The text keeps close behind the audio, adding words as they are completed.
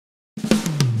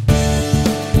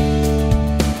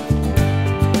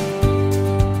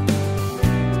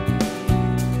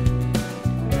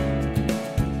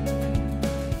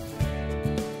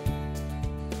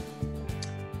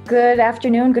Good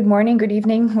afternoon, good morning, good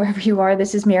evening, wherever you are.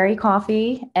 This is Mary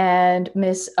Coffee and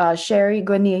Miss Cheri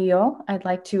Granillo. I'd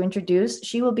like to introduce.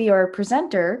 She will be our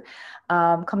presenter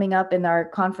coming up in our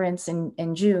conference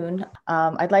in June.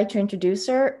 I'd like to introduce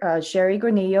her, Cheri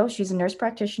Granillo. She's a nurse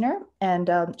practitioner, and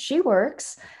she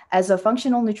works as a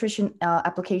functional nutrition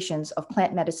applications of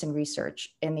plant medicine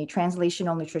research in the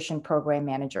Translational Nutrition Program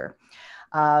Manager.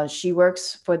 She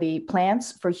works for the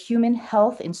Plants for Human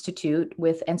Health Institute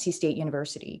with NC State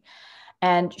University.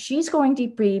 And she's going to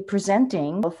be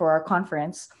presenting for our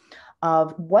conference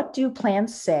of what do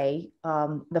plants say,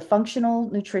 the functional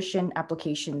nutrition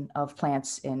application of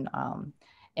plants in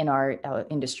our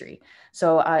industry.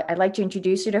 So I'd like to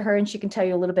introduce you to her, and she can tell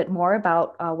you a little bit more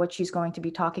about what she's going to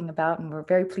be talking about. And we're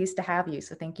very pleased to have you.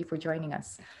 So thank you for joining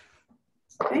us.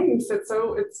 Thanks.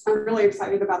 I'm really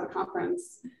excited about the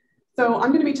conference. So I'm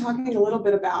going to be talking a little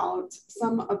bit about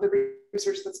some of the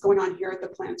research that's going on here at the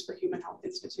Plants for Human Health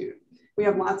Institute. We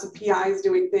have lots of PIs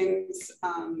doing things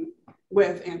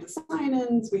with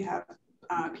anthocyanins. We have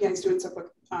PIs doing stuff with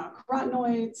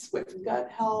carotenoids, with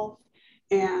gut health.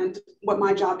 And what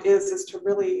my job is to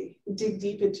really dig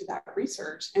deep into that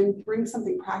research and bring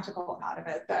something practical out of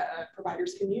it that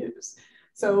providers can use.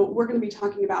 So we're going to be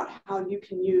talking about how you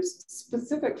can use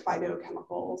specific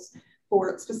phytochemicals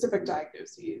for specific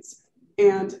diagnoses.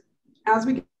 And as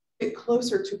we get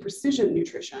closer to precision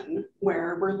nutrition,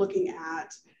 where we're looking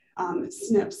at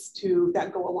SNPs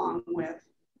that go along with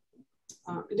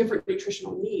different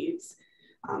nutritional needs,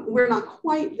 we're not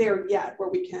quite there yet where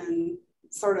we can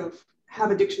sort of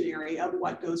have a dictionary of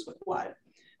what goes with what.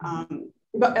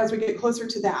 But as we get closer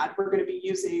to that, we're going to be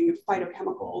using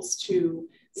phytochemicals to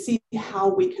see how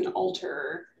we can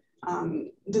alter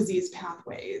disease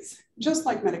pathways, just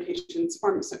like medications,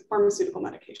 pharmaceutical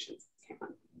medications can.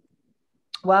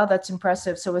 Wow, that's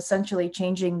impressive. So essentially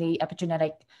changing the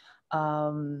epigenetic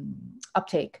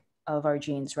uptake of our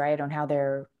genes, right, on how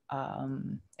they're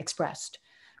expressed,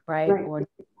 right? Or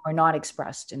not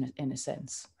expressed in a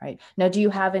sense, right? Now, do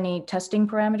you have any testing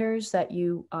parameters that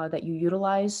you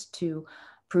utilize to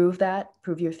prove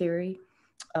your theory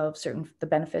of the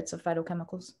benefits of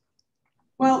phytochemicals?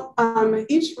 Well,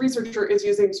 each researcher is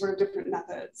using sort of different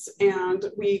methods, and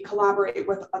we collaborate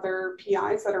with other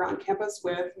PIs that are on campus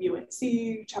with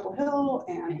UNC, Chapel Hill,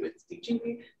 and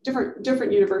UNCG,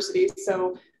 different universities.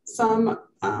 So some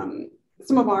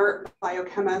of our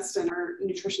biochemists and our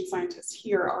nutrition scientists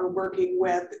here are working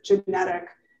with genetic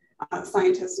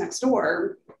scientists next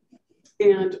door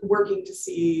and working to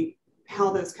see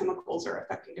how those chemicals are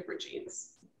affecting different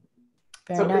genes.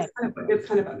 Very nice. It's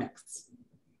kind of a mix.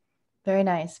 Very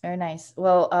nice, very nice.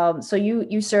 Well, so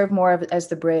you serve more as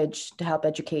the bridge to help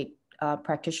educate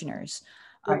practitioners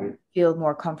feel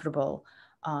more comfortable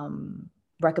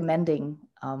recommending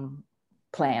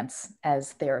plants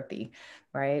as therapy,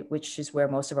 right? Which is where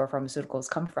most of our pharmaceuticals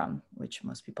come from, which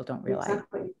most people don't realize.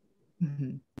 Exactly.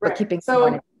 Mm-hmm. But keeping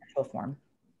them in natural form.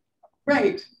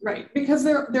 Right. Because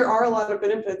there are a lot of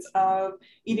benefits of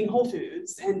eating whole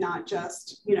foods and not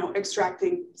just,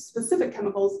 extracting specific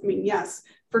chemicals. I mean, yes,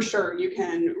 for sure, you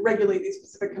can regulate these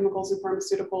specific chemicals in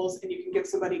pharmaceuticals, and you can give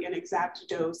somebody an exact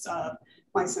dose of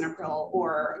lisinopril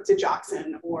or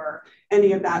digoxin or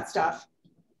any of that stuff.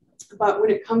 But when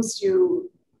it comes to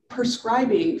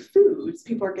prescribing foods,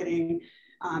 people are getting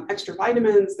extra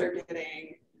vitamins, they're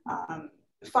getting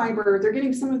fiber, they're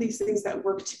getting some of these things that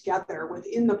work together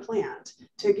within the plant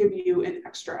to give you an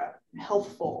extra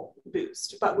healthful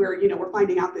boost. But we're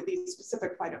finding out that these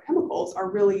specific phytochemicals are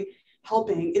really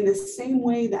helping in the same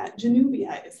way that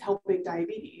Januvia is helping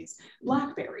diabetes,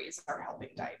 blackberries are helping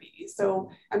diabetes.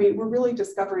 So, I mean, we're really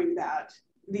discovering that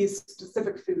these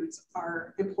specific foods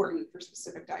are important for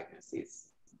specific diagnoses.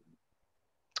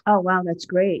 Oh, wow, that's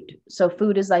great. So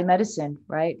food is thy medicine,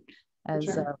 right?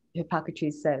 As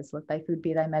Hippocrates says, let thy food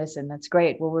be thy medicine. That's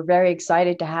great. Well, we're very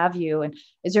excited to have you. And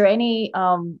is there any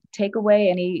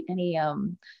takeaway, any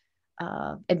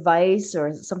advice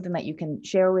or something that you can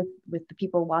share with the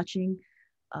people watching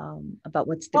about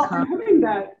what's to come? I'm hoping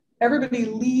that everybody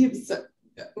leaves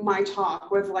my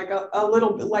talk with like a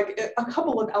little bit, like a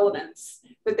couple of elements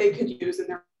that they could use in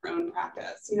their own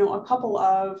practice. A couple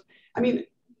of,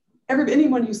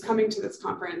 anyone who's coming to this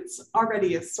conference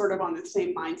already is sort of on the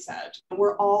same mindset.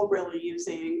 We're all really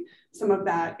using some of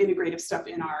that integrative stuff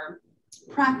in our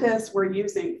practice. We're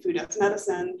using food as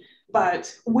medicine,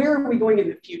 but where are we going in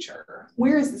the future?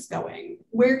 Where is this going?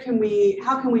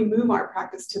 How can we move our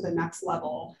practice to the next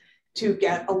level to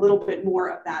get a little bit more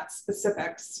of that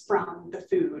specifics from the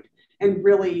food and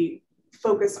really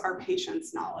focus our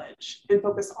patients' knowledge and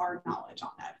focus our knowledge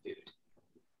on that food?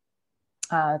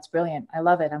 It's brilliant. I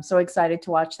love it. I'm so excited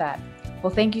to watch that.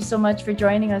 Well, thank you so much for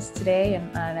joining us today,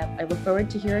 and I look forward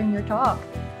to hearing your talk.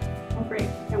 Oh, great.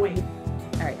 Can't wait.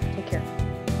 All right. Take care.